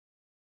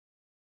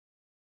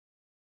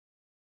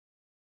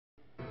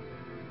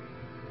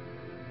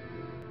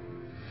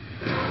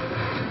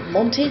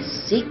Monty's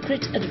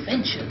Secret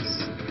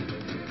Adventures.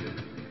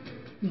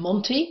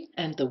 Monty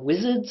and the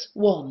Wizard's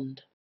Wand.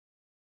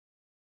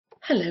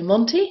 Hello,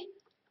 Monty.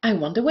 I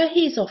wonder where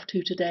he's off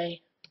to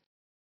today.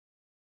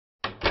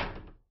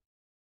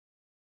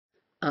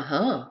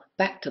 Aha,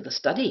 back to the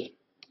study.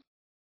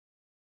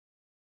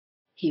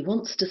 He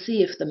wants to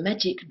see if the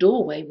magic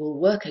doorway will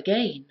work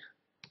again.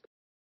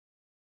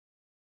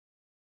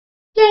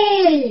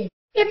 Yay!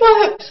 It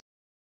worked!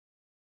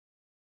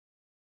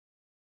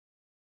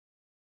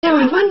 Now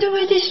I wonder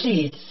where this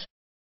leads.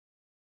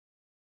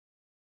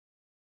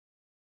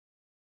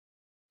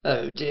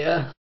 Oh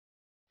dear.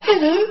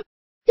 Hello,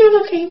 you're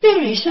looking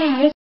very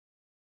sad.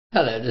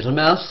 Hello, little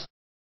mouse.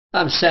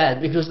 I'm sad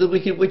because the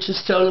wicked witch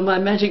has stolen my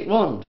magic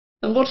wand.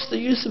 And what's the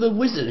use of a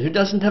wizard who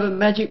doesn't have a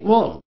magic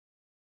wand?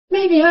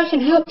 Maybe I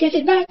can help get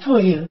it back for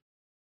you.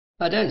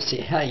 I don't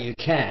see how you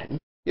can.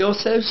 You're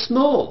so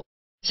small.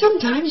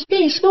 Sometimes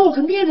being small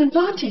can be an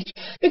advantage,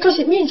 because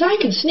it means I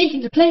can sneak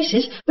into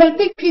places where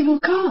big people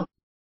can't.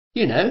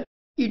 You know,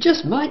 you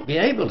just might be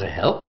able to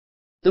help.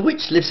 The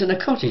witch lives in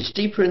a cottage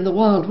deeper in the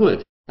wild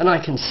wood, and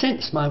I can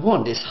sense my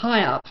wand is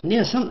high up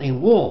near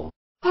something warm.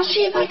 I'll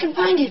see if I can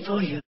find it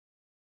for you.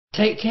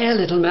 Take care,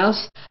 little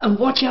mouse, and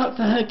watch out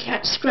for her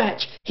cat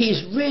Scratch.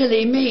 He's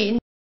really mean.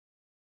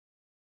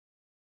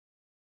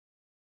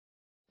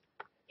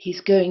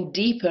 He's going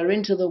deeper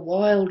into the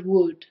wild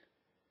wood.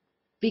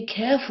 Be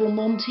careful,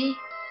 Monty.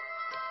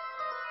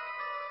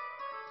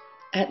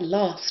 At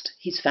last,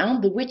 he's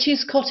found the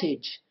witch's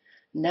cottage.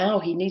 Now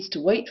he needs to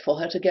wait for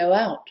her to go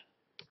out.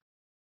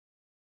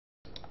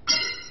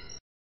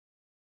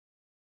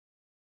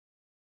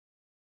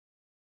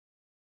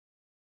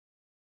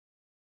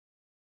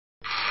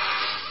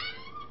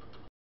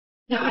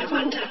 Now I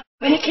wonder,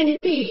 where can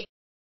it be?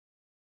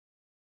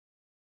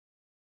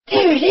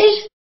 There it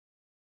is!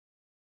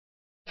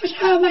 But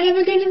how am I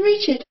ever going to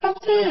reach it up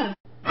there?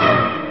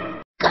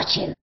 Got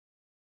you.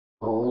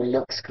 Oh,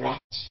 look, Scratch.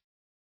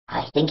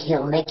 I think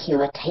he'll make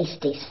you a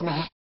tasty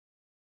snack.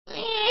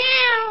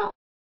 Meow.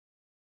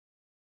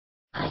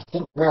 I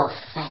think we'll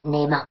fatten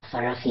him up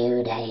for a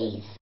few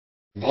days.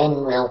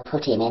 Then we'll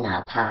put him in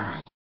a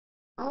pie.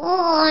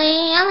 Oh,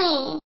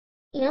 yummy.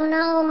 You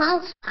know,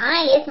 mouse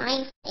pie is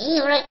my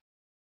favorite.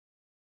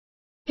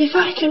 If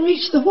I can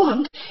reach the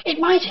wand, it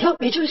might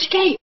help me to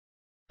escape.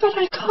 But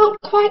I can't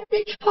quite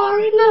reach far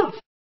enough.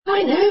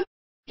 I know.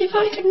 If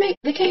I can make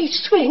the cage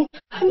swing,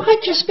 I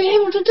might just be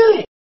able to do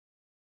it.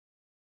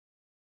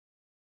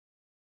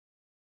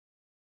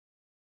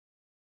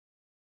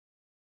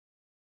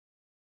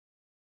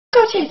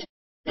 Got it!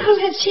 Now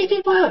let's see if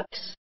it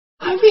works.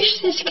 I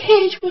wish this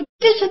cage would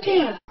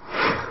disappear.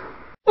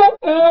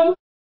 Uh-oh.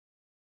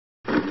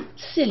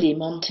 Silly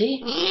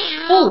Monty.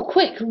 Oh,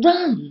 quick,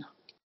 run!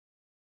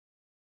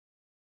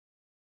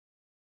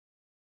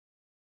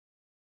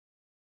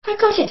 I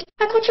got it!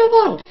 I got your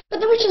wand, but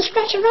the witch and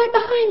Scratch are right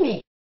behind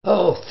me.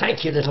 Oh,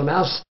 thank you, little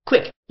mouse.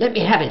 Quick, let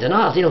me have it and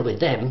I'll deal with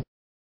them.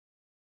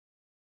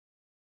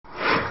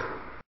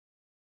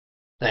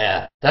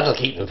 There, that'll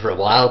keep them for a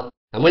while.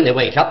 And when they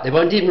wake up, they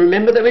won't even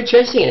remember that we're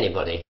chasing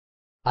anybody.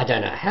 I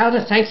don't know how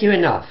to thank you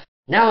enough.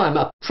 Now I'm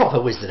a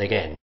proper wizard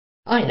again.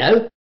 I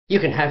know. You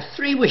can have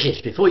 3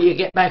 wishes before you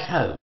get back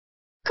home.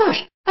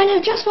 Gosh, I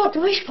know just what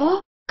to wish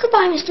for.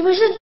 Goodbye, Mr.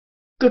 Wizard.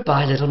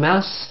 Goodbye, little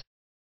mouse.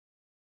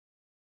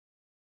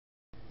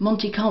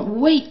 Monty can't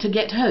wait to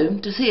get home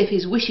to see if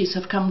his wishes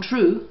have come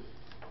true.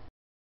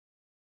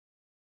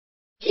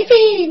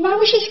 Yippee! My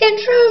wishes came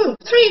true!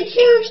 3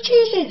 huge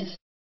cheeses!